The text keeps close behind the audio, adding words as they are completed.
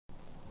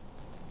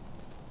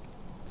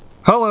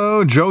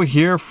Hello, Joe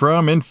here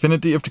from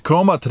Infiniti of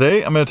Tacoma.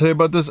 Today I'm going to tell you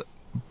about this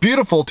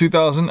beautiful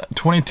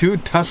 2022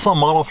 Tesla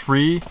Model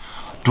 3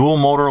 dual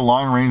motor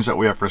long range that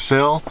we have for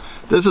sale.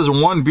 This is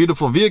one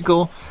beautiful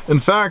vehicle. In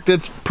fact,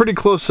 it's pretty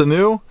close to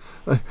new.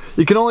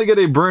 You can only get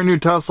a brand new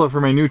Tesla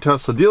from a new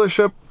Tesla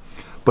dealership,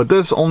 but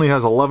this only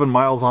has 11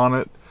 miles on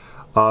it.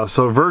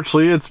 So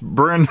virtually it's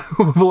brand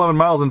new with 11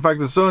 miles. In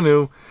fact, it's so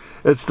new,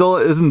 it still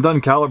isn't done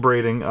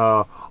calibrating.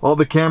 All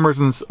the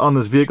cameras on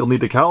this vehicle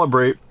need to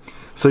calibrate.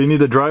 So you need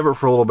to drive it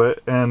for a little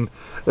bit, and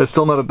it's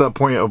still not at that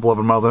point of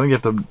 11 miles. I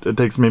think it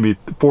takes maybe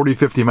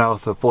 40-50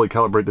 miles to fully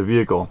calibrate the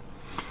vehicle.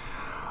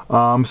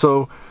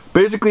 So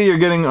basically you're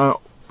getting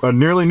a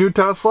nearly new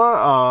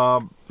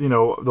Tesla. You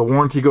know, the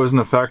warranty goes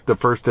into effect the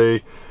first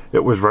day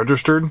it was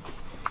registered.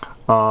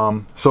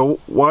 So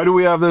why do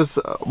we have this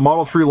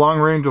Model 3 long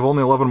range of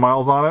only 11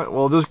 miles on it?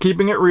 Well, just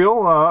keeping it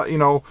real. You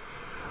know,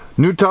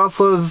 new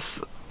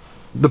Teslas,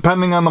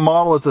 depending on the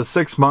model, it's a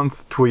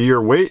 6-month to a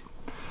year wait.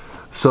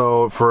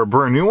 So for a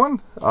brand new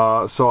one,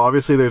 so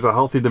obviously there's a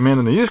healthy demand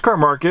in the used car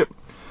market.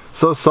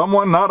 So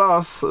someone, not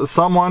us,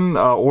 someone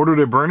ordered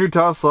a brand new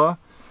Tesla,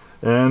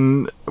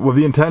 and with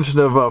the intention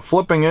of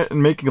flipping it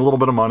and making a little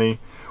bit of money.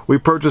 We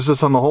purchased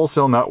this on the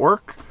wholesale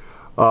network,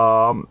 you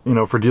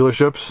know, for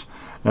dealerships,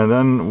 and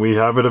then we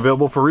have it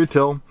available for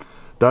retail.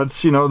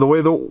 That's, you know, the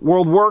way the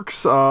world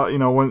works. You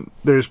know, when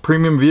there's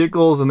premium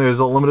vehicles and there's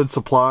a limited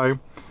supply,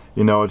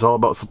 you know, it's all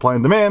about supply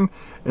and demand.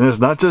 And it's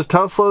not just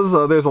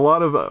Teslas. There's a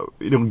lot of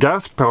you know,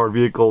 gas-powered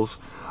vehicles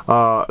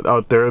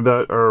out there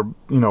that are,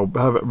 you know,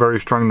 have very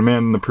strong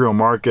demand in the pre-owned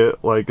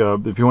market. Like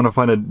if you want to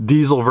find a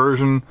diesel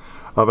version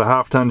of a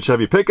half-ton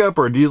Chevy pickup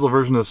or a diesel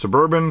version of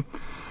Suburban,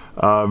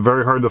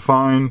 very hard to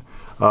find.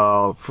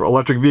 For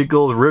electric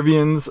vehicles,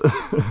 Rivians,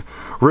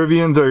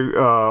 Rivians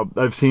are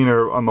I've seen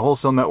are on the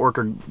wholesale network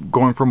are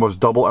going for almost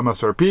double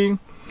MSRP.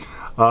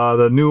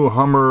 The new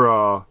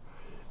Hummer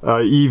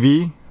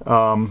EV,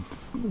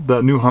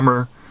 the new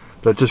Hummer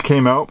that just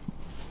came out,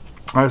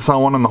 I saw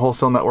one on the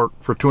wholesale network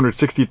for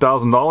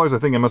 $260,000. I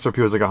think MSRP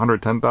was like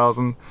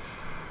 $110,000.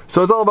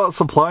 So it's all about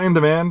supply and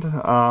demand.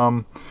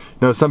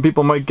 You know, some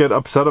people might get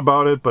upset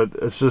about it, but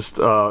it's just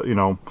you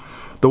know,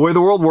 the way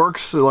the world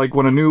works. Like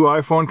when a new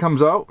iPhone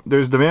comes out,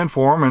 there's demand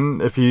for them,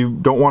 and if you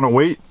don't want to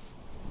wait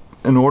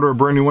and order a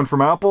brand new one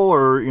from Apple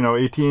or, you know,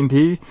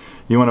 AT&T,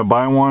 you want to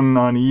buy one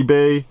on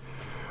eBay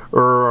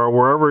or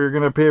wherever, you're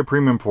going to pay a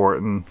premium for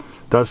it. And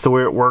that's the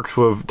way it works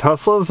with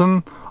Teslas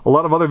and a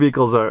lot of other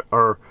vehicles that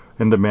are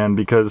in demand,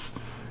 because,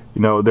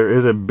 you know, there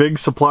is a big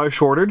supply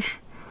shortage,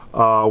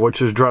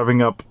 which is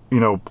driving up, you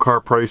know, car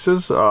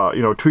prices.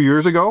 You know, 2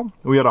 years ago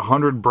we had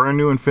 100 brand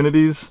new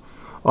Infinitis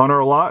on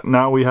our lot.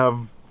 Now we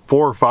have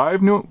 4 or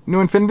 5 new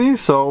Infinitis.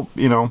 So,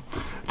 you know,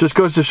 it just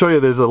goes to show you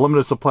there's a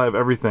limited supply of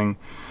everything.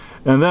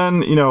 And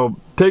then, you know,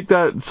 take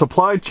that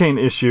supply chain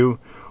issue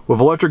with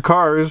electric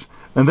cars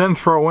and then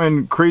throw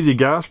in crazy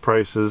gas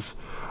prices.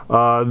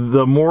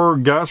 The more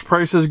gas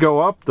prices go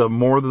up, the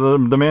more the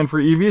demand for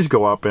EVs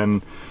go up,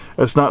 and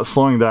it's not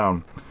slowing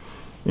down,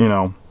 you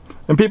know.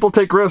 And people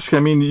take risks. I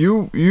mean,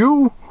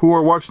 you who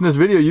are watching this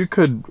video, you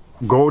could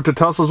go to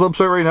Tesla's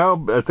website right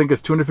now. I think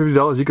it's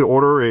 $250. You could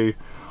order a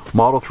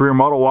Model 3 or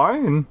Model Y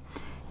and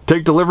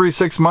take delivery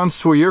 6 months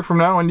to a year from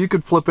now, and you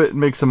could flip it and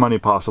make some money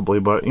possibly.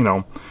 But, you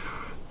know,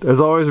 there's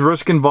always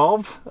risk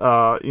involved.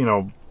 You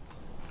know,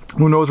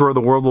 who knows where the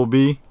world will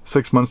be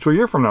 6 months to a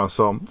year from now.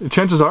 So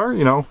chances are,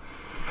 you know,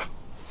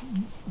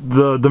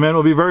 the demand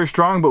will be very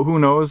strong, but who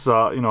knows?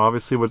 You know,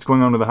 obviously what's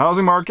going on with the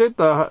housing market.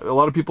 A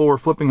lot of people were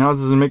flipping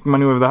houses and making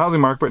money with the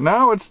housing market, but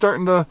now it's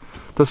starting to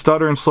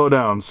stutter and slow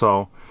down.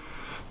 So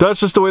that's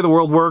just the way the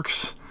world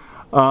works.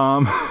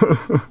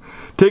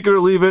 Take it or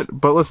leave it,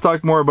 but let's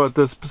talk more about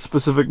this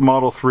specific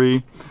Model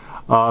 3.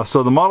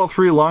 So the Model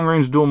 3 long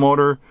range dual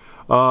motor,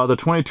 the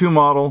 22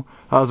 model,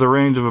 has a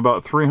range of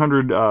about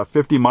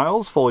 350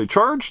 miles fully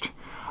charged.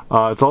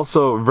 It's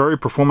also very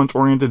performance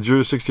oriented, 0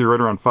 to 60 right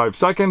around 5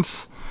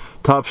 seconds.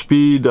 Top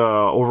speed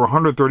over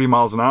 130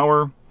 miles an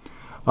hour.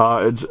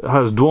 It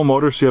has dual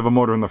motors, so you have a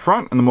motor in the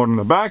front and the motor in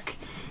the back,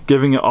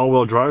 giving it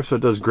all-wheel drive, so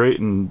it does great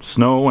in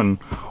snow and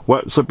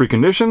wet, slippery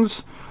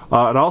conditions.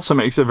 It also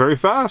makes it very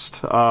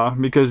fast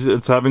because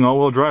it's having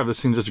all-wheel drive.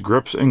 This thing just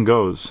grips and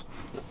goes.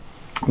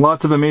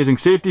 Lots of amazing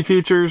safety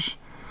features.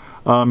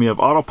 You have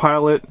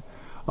autopilot.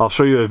 I'll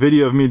show you a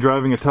video of me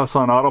driving a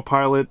Tesla on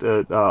autopilot.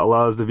 It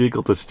allows the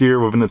vehicle to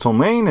steer within its own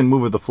lane and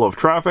move with the flow of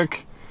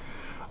traffic.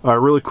 A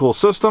really cool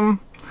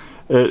system.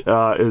 It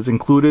is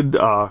included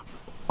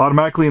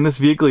automatically in this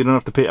vehicle. You don't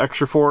have to pay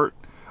extra for it.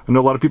 I know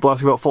a lot of people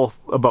ask about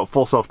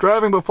full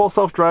self-driving, but full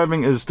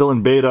self-driving is still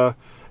in beta.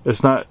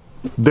 It's not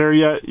there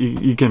yet.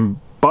 You can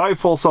buy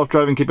full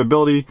self-driving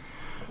capability,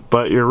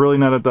 but you're really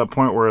not at that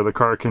point where the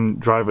car can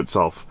drive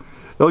itself.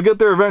 It'll get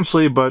there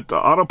eventually, but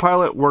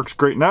autopilot works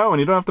great now,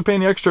 and you don't have to pay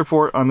any extra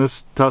for it on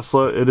this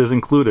Tesla. It is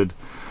included.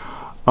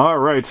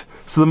 Alright,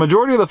 so the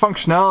majority of the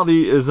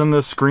functionality is in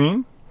this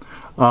screen.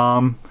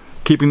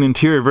 Keeping the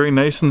interior very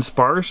nice and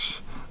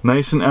sparse,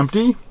 nice and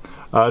empty.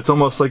 It's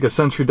almost like a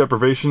sensory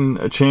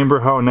deprivation chamber,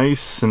 how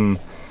nice and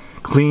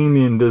clean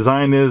the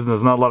design is, and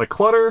there's not a lot of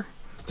clutter.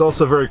 It's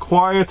also very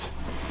quiet.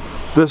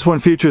 This one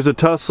features a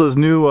Tesla's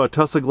new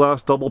Tesla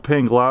glass, double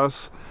pane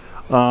glass.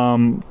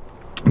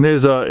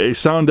 There's a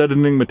sound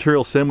deadening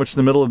material sandwiched in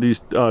the middle of these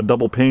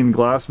double pane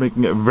glass,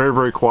 making it very,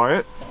 very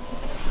quiet.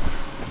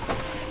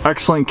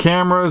 Excellent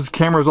cameras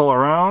all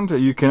around.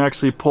 You can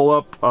actually pull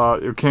up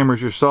your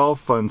cameras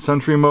yourself in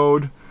Sentry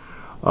mode.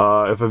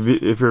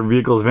 If your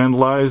vehicle is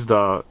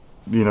vandalized,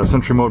 you know,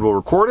 Sentry mode will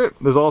record it.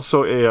 There's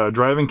also a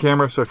driving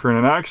camera, so if you're in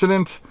an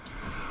accident,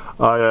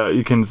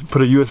 you can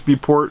put a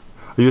USB port,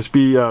 a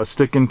USB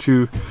stick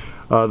into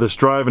this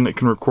drive, and it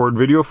can record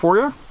video for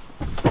you.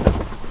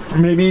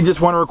 Maybe you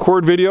just want to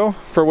record video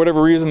for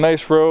whatever reason,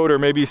 nice road, or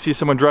maybe you see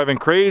someone driving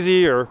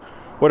crazy or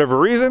whatever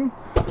reason.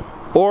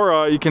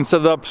 Or you can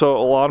set it up so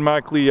it'll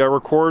automatically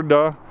record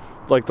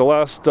like the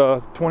last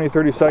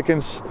 20-30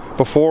 seconds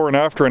before and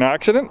after an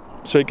accident,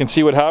 so you can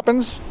see what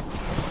happens,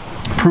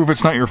 prove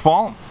it's not your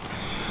fault.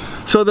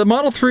 So the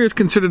Model 3 is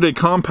considered a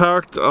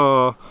compact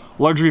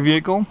luxury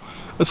vehicle.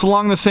 It's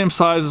along the same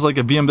size as like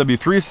a BMW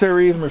 3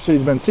 Series,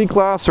 Mercedes-Benz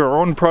C-Class, or our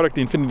own product,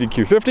 the Infiniti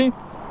Q50.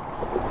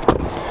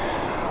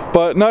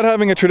 But not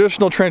having a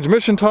traditional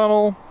transmission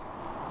tunnel,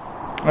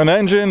 an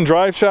engine,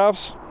 drive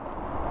shafts,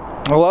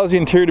 allows the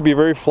interior to be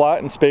very flat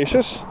and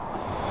spacious.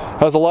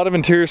 Has a lot of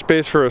interior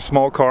space for a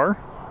small car.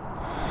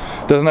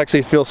 Doesn't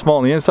actually feel small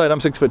on the inside.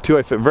 I'm 6'2".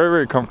 I fit very,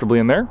 very comfortably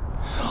in there.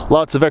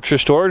 Lots of extra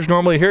storage.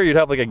 Normally here you'd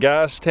have like a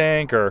gas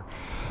tank or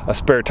a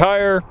spare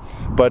tire,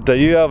 but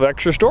you have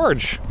extra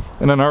storage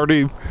in an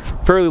already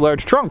fairly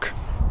large trunk.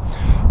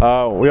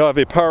 We all have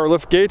a power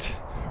lift gate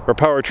or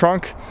power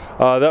trunk.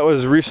 That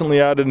was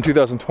recently added in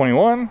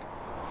 2021.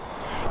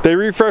 They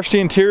refreshed the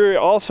interior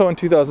also in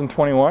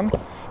 2021,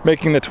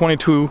 making the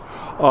 22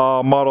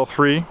 Model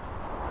 3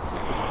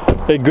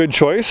 a good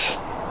choice.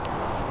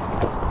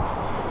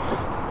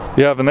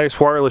 You have a nice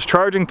wireless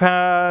charging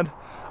pad,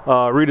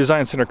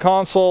 redesigned center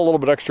console, a little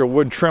bit extra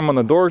wood trim on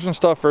the doors and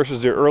stuff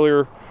versus the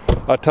earlier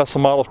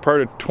Tesla models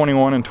prior to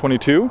 21 and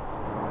 22.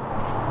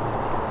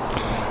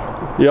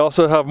 You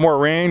also have more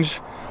range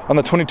on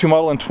the 22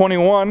 model. In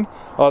 21,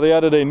 they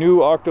added a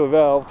new octo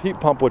valve heat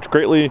pump, which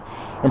greatly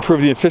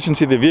improved the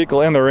efficiency of the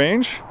vehicle and the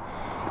range.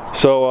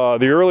 So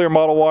the earlier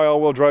Model Y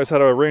all-wheel drives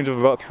had a range of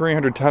about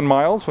 310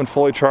 miles when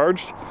fully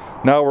charged.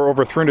 Now we're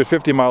over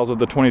 350 miles with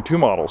the 22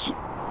 models.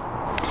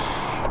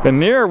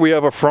 And here we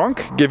have a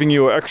frunk giving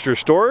you extra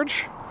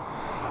storage.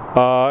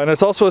 And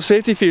it's also a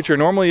safety feature.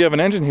 Normally you have an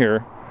engine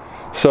here.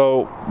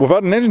 So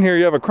without an engine here,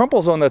 you have a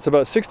crumple zone that's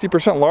about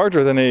 60%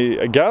 larger than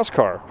a gas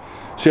car.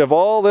 So you have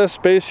all this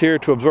space here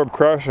to absorb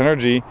crash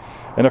energy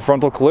in a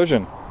frontal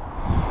collision.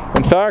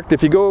 In fact,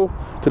 if you go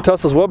to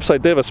Tesla's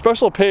website, they have a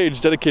special page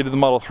dedicated to the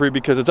Model 3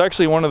 because it's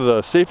actually one of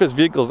the safest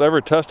vehicles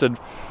ever tested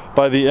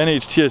by the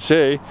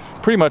NHTSA,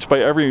 pretty much by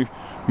every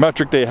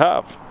metric they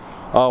have.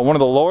 One of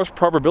the lowest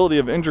probability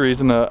of injuries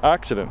in an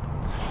accident.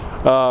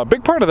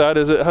 Big part of that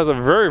is it has a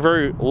very,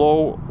 very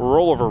low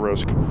rollover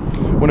risk.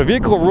 When a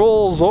vehicle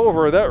rolls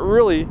over, that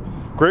really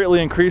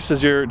greatly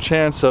increases your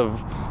chance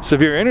of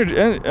severe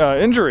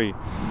injury.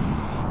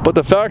 But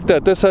the fact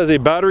that this has a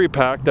battery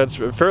pack that's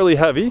fairly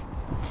heavy,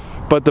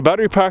 but the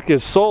battery pack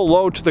is so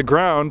low to the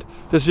ground,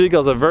 this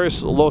vehicle has a very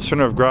low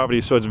center of gravity,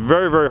 so it's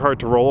very, very hard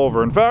to roll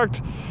over. In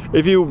fact,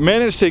 if you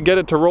manage to get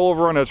it to roll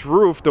over on its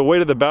roof, the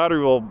weight of the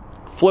battery will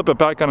flip it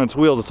back on its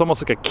wheels. It's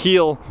almost like a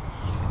keel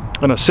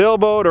in a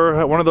sailboat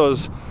or one of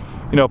those,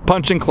 you know,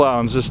 punching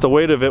clowns. Just the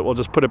weight of it will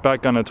just put it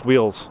back on its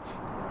wheels.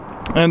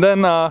 And then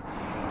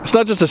it's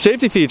not just a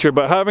safety feature,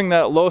 but having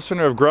that low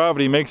center of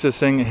gravity makes this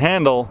thing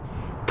handle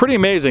pretty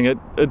amazing.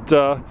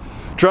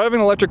 Driving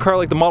an electric car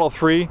like the Model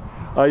 3,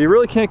 you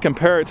really can't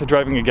compare it to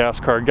driving a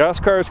gas car. Gas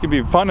cars can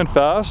be fun and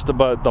fast,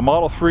 but the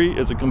Model 3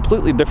 is a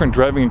completely different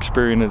driving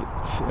experience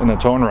in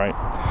its own right.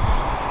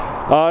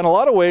 In a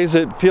lot of ways,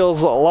 it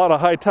feels a lot of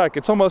high tech.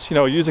 It's almost, you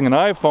know, using an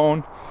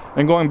iPhone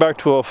and going back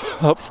to a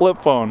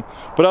flip phone.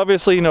 But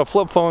obviously, you know,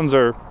 flip phones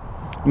are,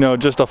 you know,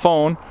 just a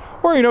phone.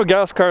 Or, you know,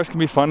 gas cars can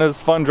be fun. It's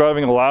fun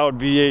driving a loud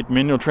V8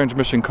 manual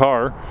transmission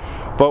car.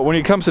 But when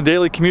it comes to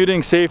daily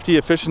commuting, safety,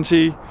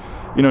 efficiency,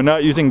 you know,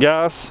 not using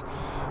gas,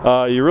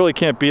 you really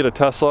can't beat a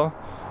Tesla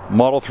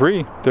Model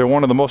 3. They're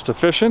one of the most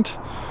efficient,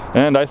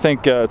 and I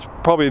think it's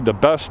probably the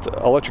best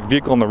electric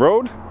vehicle on the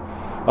road.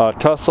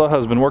 Tesla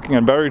has been working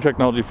on battery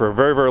technology for a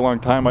very, very long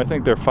time. I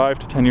think they're 5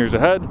 to 10 years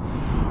ahead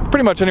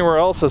pretty much anywhere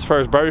else as far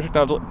as battery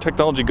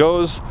technology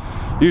goes.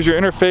 User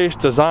interface,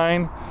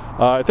 design,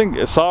 I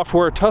think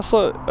software.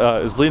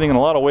 Tesla is leading in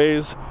a lot of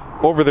ways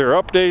over their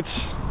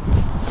updates.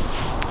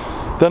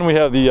 Then we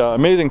have the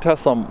amazing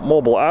Tesla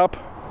mobile app.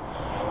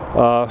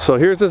 So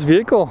here's this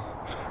vehicle.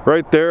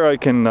 Right there I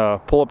can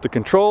pull up the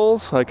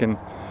controls, I can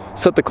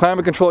set the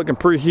climate control, I can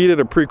preheat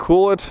it or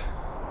pre-cool it.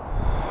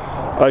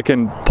 I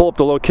can pull up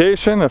the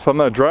location if I'm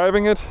not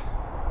driving it,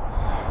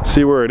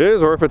 see where it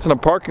is, or if it's in a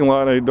parking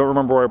lot and I don't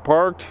remember where I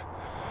parked.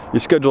 You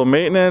schedule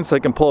maintenance, I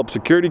can pull up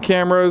security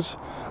cameras,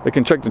 I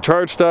can check the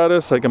charge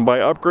status, I can buy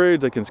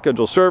upgrades, I can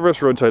schedule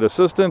service, roadside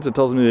assistance, it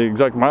tells me the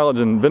exact mileage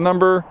and VIN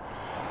number.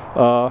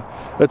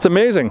 It's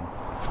amazing.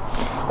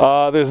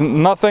 There's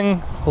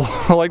nothing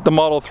like the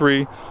Model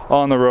 3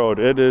 on the road.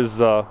 It is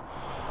an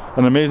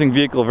amazing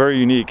vehicle, very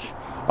unique.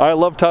 I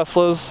love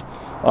Teslas.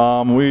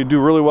 We do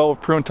really well with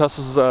pre-owned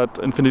Teslas at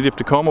Infiniti of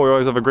Tacoma. We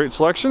always have a great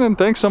selection, and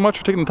thanks so much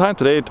for taking the time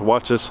today to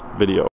watch this video.